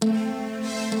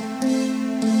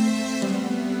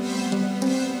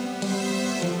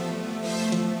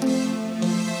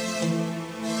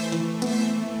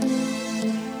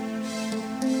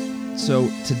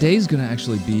Today's going to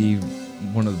actually be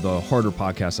one of the harder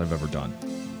podcasts I've ever done.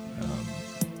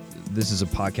 This is a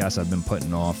podcast I've been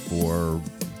putting off for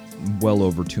well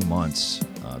over 2 months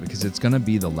because it's going to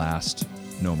be the last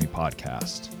Nomie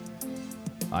podcast.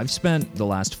 I've spent the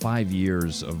last 5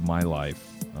 years of my life,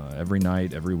 every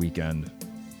night, every weekend,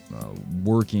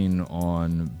 working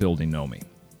on building Nomie.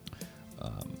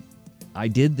 I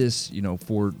did this,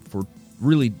 for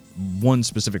really one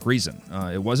specific reason.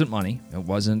 It wasn't money. It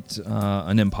wasn't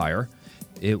an empire.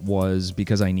 It was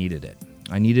because I needed it.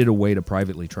 I needed a way to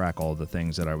privately track all the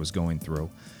things that I was going through.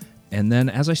 And then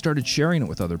as I started sharing it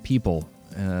with other people,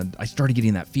 I started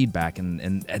getting that feedback,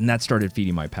 and that started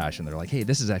feeding my passion. They're like, hey,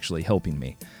 this is actually helping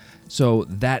me. So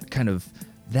that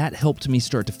helped me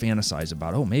start to fantasize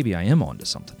about, oh, maybe I am onto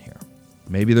something here.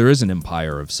 Maybe there is an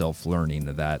empire of self-learning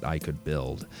that I could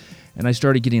build. And I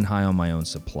started getting high on my own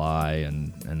supply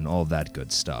and all that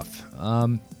good stuff.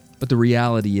 But the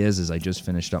reality is I just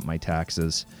finished up my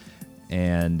taxes,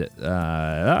 and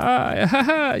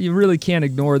you really can't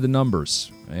ignore the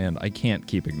numbers. And I can't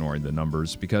keep ignoring the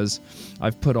numbers because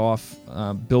I've put off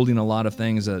building a lot of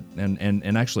things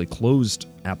and actually closed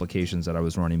applications that I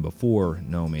was running before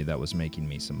Nomie that was making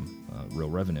me some real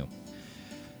revenue.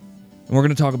 And we're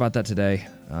going to talk about that today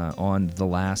on the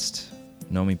last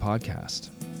Nomie podcast.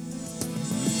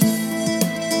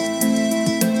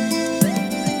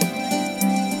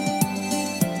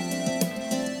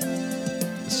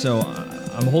 So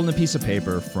I'm holding a piece of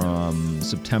paper from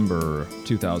September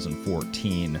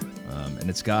 2014, and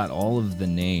it's got all of the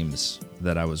names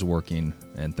that I was working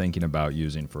and thinking about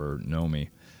using for Nomie,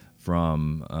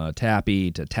 from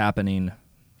Tappy to Tappening,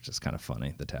 which is kind of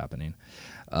funny, the Tappening,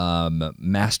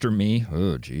 Master Me,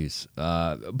 oh geez.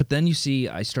 But then you see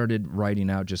I started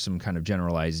writing out just some kind of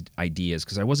generalized ideas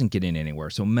because I wasn't getting anywhere.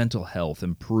 So mental health,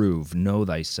 improve, know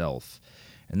thyself.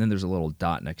 And then there's a little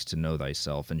dot next to know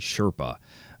thyself, and Sherpa.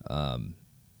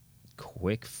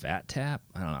 Quick fat tap.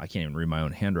 I don't know. I can't even read my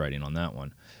own handwriting on that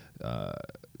one.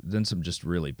 Then some just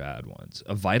really bad ones.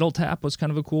 A vital tap was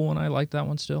kind of a cool one. I like that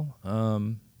one still.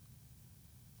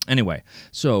 Anyway,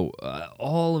 so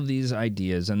all of these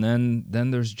ideas, and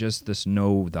then there's just this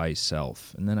know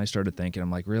thyself. And then I started thinking,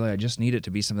 I'm like, really, I just need it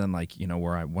to be something like,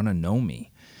 where I want to know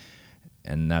me.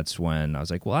 And that's when I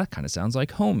was like, well, that kind of sounds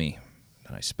like homie.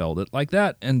 And I spelled it like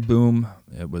that, and boom,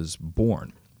 it was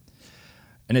born.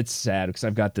 And it's sad because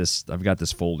I've got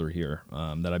this folder here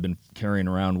that I've been carrying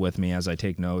around with me as I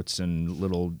take notes and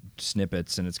little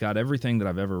snippets, and it's got everything that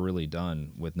I've ever really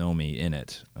done with Nomie in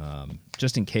it,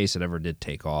 just in case it ever did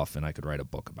take off and I could write a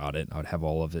book about it. I would have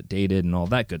all of it dated and all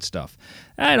that good stuff.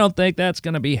 I don't think that's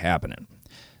going to be happening.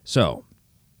 So,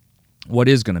 what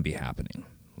is going to be happening?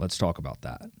 Let's talk about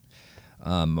that.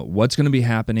 What's going to be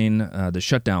happening, the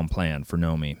shutdown plan for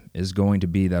Nomie is going to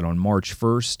be that on March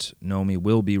 1st, Nomie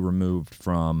will be removed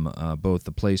from both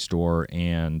the Play Store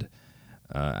and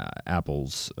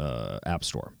Apple's App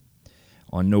Store.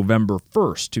 On November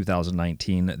 1st,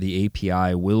 2019, the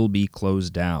API will be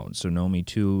closed down. So Nomie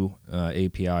 2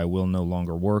 API will no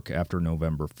longer work after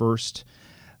November 1st.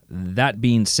 That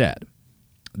being said,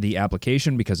 the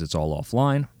application, because it's all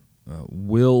offline,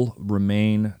 will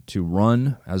remain to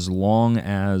run as long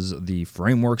as the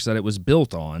frameworks that it was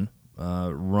built on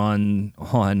run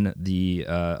on the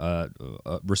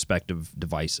respective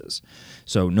devices.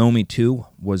 So Nomie 2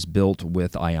 was built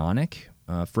with Ionic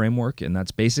framework, and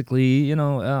that's basically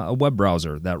a web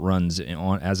browser that runs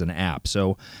as an app.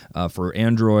 So for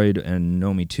Android and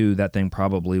Nomie 2, that thing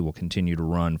probably will continue to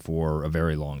run for a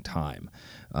very long time.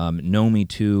 Nomie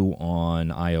 2 on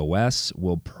iOS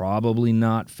will probably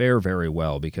not fare very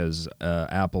well because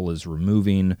Apple is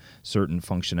removing certain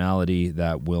functionality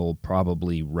that will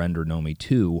probably render Nomie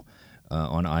 2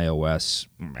 on iOS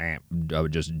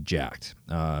just jacked.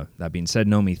 That being said,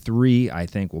 Nomie 3, I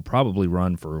think, will probably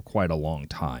run for quite a long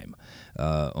time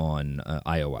on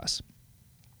iOS.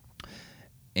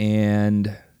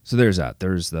 And so there's that.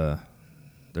 There's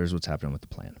what's happening with the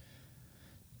plan.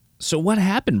 So what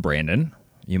happened, Brandon?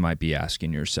 You might be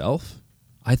asking yourself.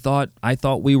 I thought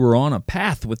we were on a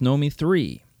path with Nomie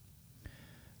 3.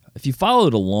 If you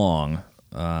followed along,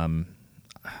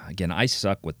 again, I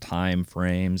suck with time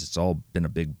frames. It's all been a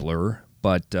big blur.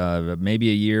 But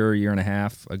maybe a year and a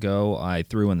half ago, I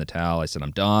threw in the towel. I said,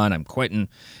 I'm done. I'm quitting.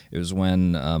 It was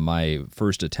when my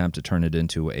first attempt to turn it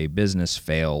into a business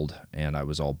failed, and I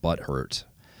was all butthurt.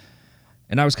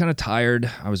 And I was kind of tired.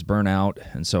 I was burnt out,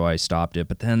 and so I stopped it.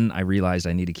 But then I realized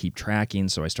I need to keep tracking,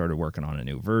 so I started working on a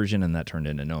new version, and that turned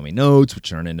into Nomie Notes, which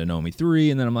turned into Nomie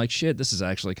 3. And then I'm like, shit, this is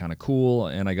actually kind of cool.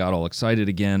 And I got all excited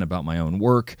again about my own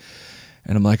work.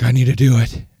 And I'm like, I need to do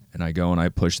it. And I go and I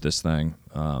push this thing.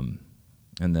 And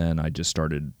And then I just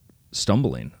started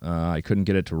stumbling. I couldn't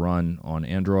get it to run on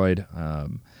Android.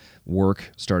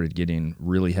 Work started getting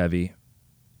really heavy.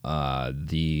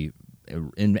 The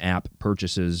in-app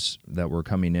purchases that were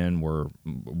coming in were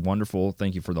wonderful.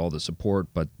 Thank you for all the support,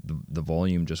 but the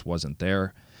volume just wasn't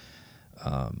there.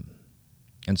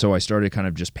 And so I started kind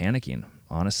of just panicking,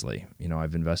 honestly.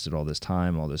 I've invested all this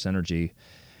time, all this energy,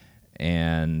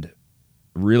 and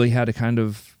really had to kind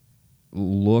of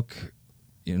look,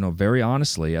 very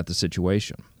honestly at the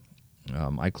situation.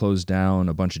 I closed down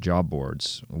a bunch of job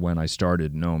boards when I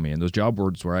started Nomie, and those job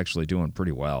boards were actually doing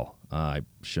pretty well. I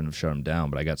shouldn't have shut them down,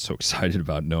 but I got so excited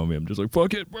about Nomie, I'm just like,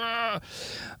 fuck it.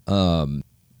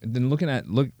 Then looking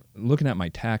at my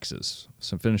taxes,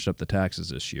 so I finished up the taxes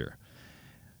this year,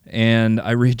 and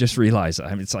I just realized,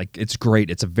 it's great.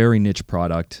 It's a very niche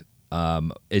product.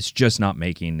 It's just not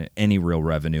making any real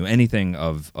revenue, anything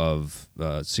of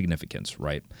significance,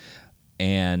 right?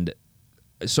 And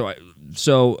so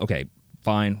okay,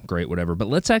 fine, great, whatever. But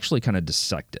let's actually kind of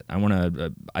dissect it.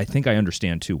 I think I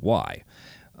understand too why.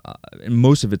 And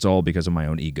most of it's all because of my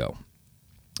own ego.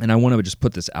 And I want to just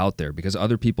put this out there because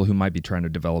other people who might be trying to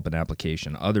develop an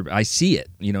application, I see it.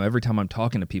 Every time I'm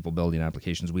talking to people building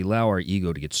applications, we allow our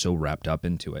ego to get so wrapped up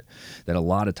into it that a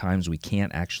lot of times we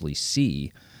can't actually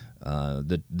see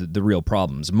the real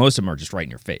problems. Most of them are just right in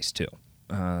your face too.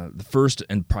 The first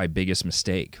and probably biggest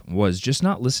mistake was just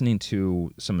not listening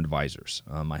to some advisors.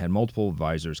 I had multiple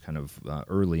advisors kind of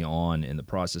early on in the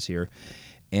process here,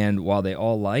 and while they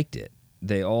all liked it,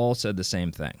 they all said the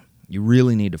same thing. You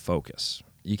really need to focus.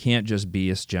 You can't just be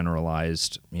a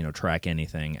generalized, track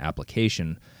anything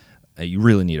application. You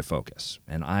really need to focus.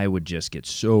 And I would just get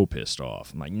so pissed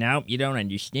off. I'm like, no, you don't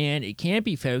understand. It can't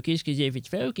be focused because if it's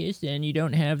focused, then you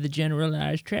don't have the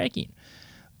generalized tracking.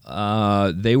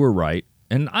 They were right.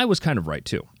 And I was kind of right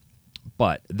too,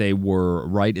 but they were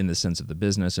right in the sense of the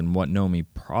business, and what Nomie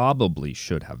probably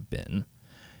should have been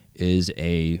is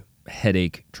a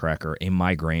headache tracker, a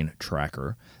migraine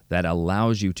tracker that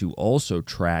allows you to also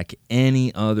track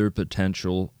any other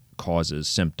potential causes,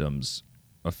 symptoms,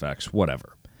 effects,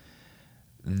 whatever.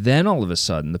 Then all of a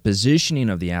sudden, the positioning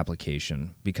of the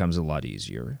application becomes a lot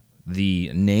easier.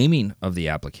 The naming of the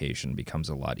application becomes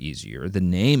a lot easier. The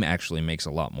name actually makes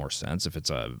a lot more sense if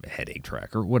it's a headache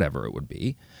tracker, whatever it would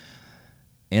be.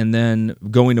 And then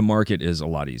going to market is a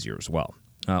lot easier as well.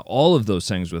 All of those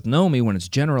things with Nomie, when it's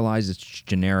generalized, it's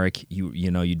generic.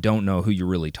 You don't know who you're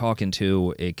really talking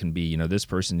to. It can be, this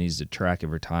person needs to track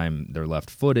every time their left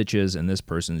foot itches, and this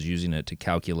person's using it to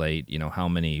calculate, how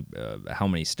many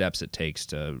steps it takes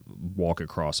to walk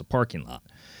across a parking lot.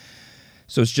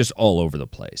 So it's just all over the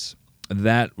place.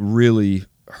 That really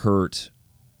hurt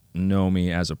Nomie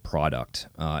as a product,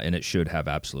 and it should have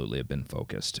absolutely been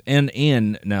focused.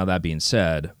 And now that being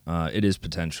said, it is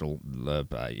potential,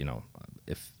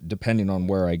 if depending on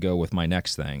where I go with my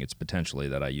next thing, it's potentially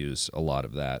that I use a lot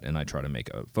of that and I try to make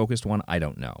a focused one. I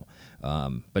don't know.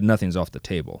 But nothing's off the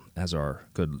table, as our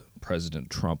good President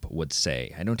Trump would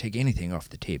say. I don't take anything off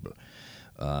the table.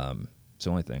 It's the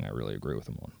only thing I really agree with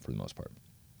him on for the most part.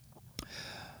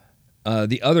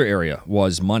 The other area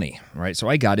was money, right? So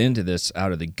I got into this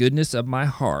out of the goodness of my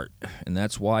heart, and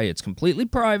that's why it's completely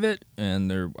private,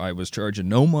 and I was charging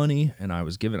no money, and I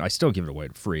still give it away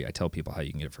for free. I tell people how you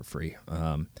can get it for free,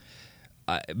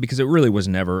 because it really was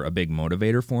never a big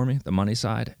motivator for me, the money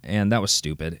side, and that was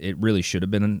stupid. It really should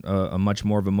have been a much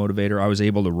more of a motivator. I was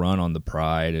able to run on the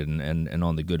pride and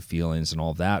on the good feelings and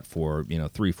all of that for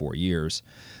 3-4 years.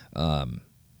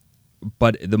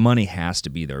 But the money has to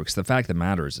be there, because the fact of the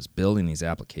matter is building these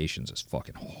applications is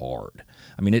fucking hard.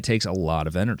 I mean, it takes a lot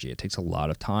of energy. It takes a lot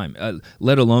of time,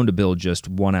 let alone to build just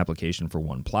one application for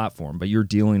one platform. But you're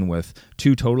dealing with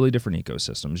two totally different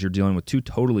ecosystems. You're dealing with two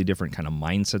totally different kind of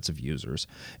mindsets of users.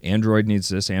 Android needs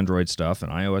this Android stuff,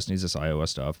 and iOS needs this iOS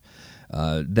stuff.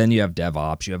 Then you have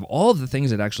DevOps. You have all of the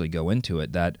things that actually go into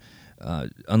it that...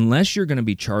 unless you're going to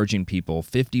be charging people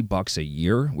 $50 a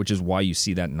year, which is why you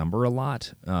see that number a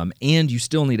lot, and you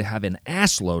still need to have an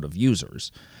ass load of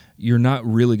users, you're not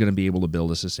really going to be able to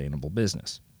build a sustainable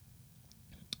business.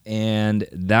 And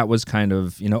that was kind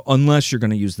of, unless you're going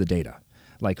to use the data.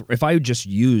 Like if I just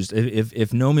used,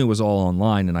 if Nomie was all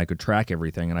online and I could track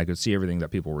everything and I could see everything that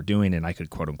people were doing and I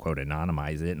could quote unquote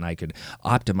anonymize it and I could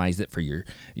optimize it for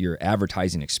your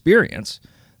advertising experience,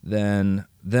 then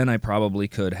I probably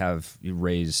could have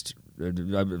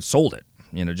sold it,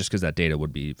 just because that data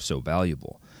would be so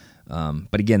valuable.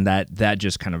 But again, that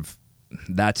just kind of,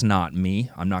 that's not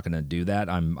me. I'm not going to do that.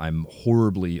 I'm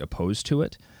horribly opposed to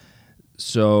it.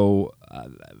 So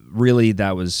really,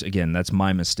 that's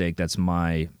my mistake.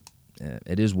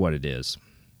 It is what it is.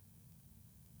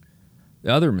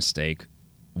 The other mistake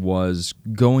was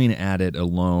going at it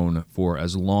alone for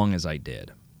as long as I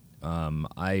did.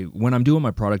 When I'm doing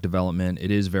my product development,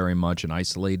 it is very much an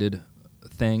isolated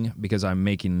thing because I'm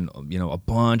making a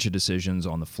bunch of decisions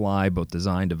on the fly, both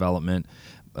design, development,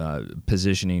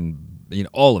 positioning,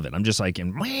 all of it. I'm just like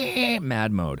in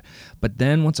mad mode. But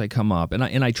then once I come up,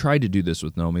 and I tried to do this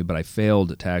with Nomie, but I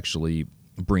failed to actually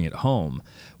bring it home,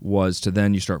 was to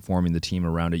then you start forming the team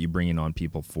around it. You bring in on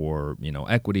people for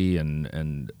equity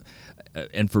and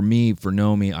for me, for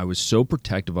Nomie, I was so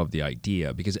protective of the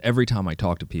idea because every time I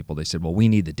talked to people, they said, well, we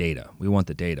need the data. We want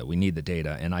the data. We need the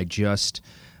data. And I just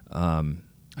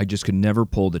could never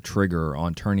pull the trigger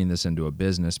on turning this into a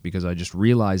business because I just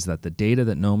realized that the data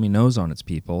that Nomie knows on its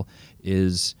people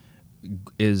is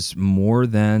more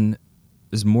than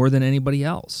anybody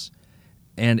else.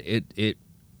 And it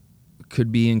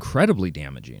could be incredibly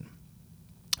damaging.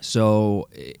 So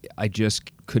I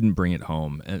just couldn't bring it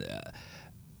home.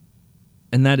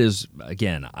 And that is,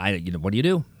 again, what do?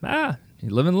 You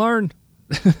live and learn.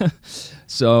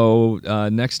 So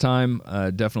next time,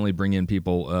 definitely bring in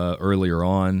people earlier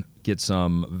on, get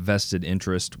some vested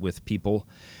interest with people,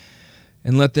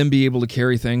 and let them be able to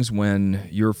carry things when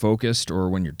you're focused or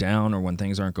when you're down or when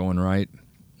things aren't going right.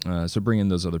 So bring in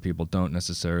those other people. Don't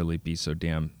necessarily be so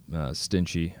damn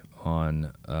stingy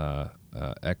on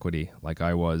equity like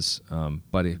I was.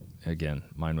 But again,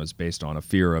 mine was based on a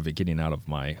fear of it getting out of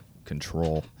my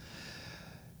control.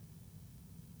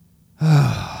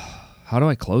 How do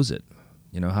I close it?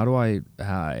 How do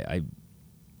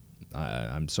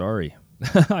I'm sorry.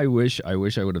 I wish I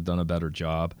would have done a better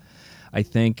job. I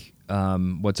think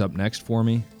what's up next for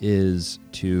me is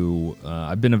to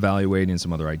I've been evaluating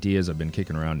some other ideas. I've been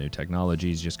kicking around new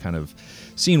technologies, just kind of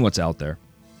seeing what's out there.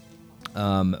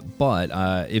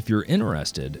 But if you're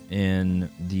interested in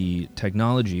the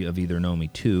technology of either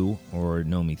Nomie 2 or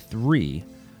Nomie 3,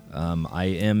 I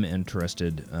am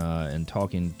interested in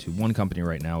talking to one company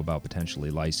right now about potentially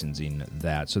licensing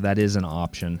that. So that is an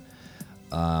option.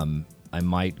 I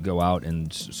might go out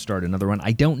and start another one.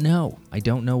 I don't know. I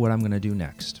don't know what I'm going to do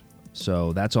next.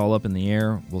 So that's all up in the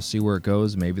air. We'll see where it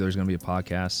goes. Maybe there's going to be a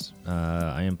podcast.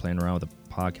 I am playing around with a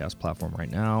podcast platform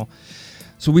right now.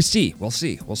 So we'll see.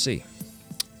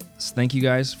 Thank you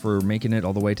guys for making it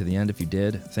all the way to the end if you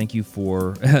did. Thank you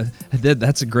for...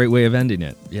 that's a great way of ending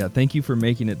it. Yeah, thank you for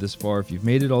making it this far. If you've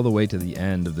made it all the way to the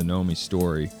end of the Nomie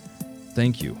story,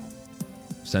 thank you.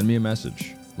 Send me a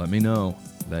message. Let me know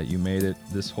that you made it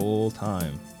this whole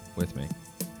time with me.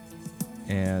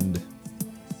 And...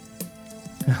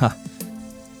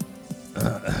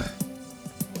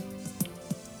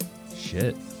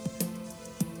 shit.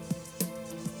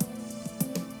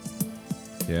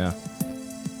 Yeah.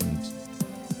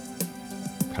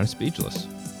 Kind of speechless.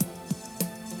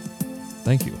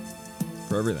 Thank you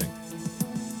for everything.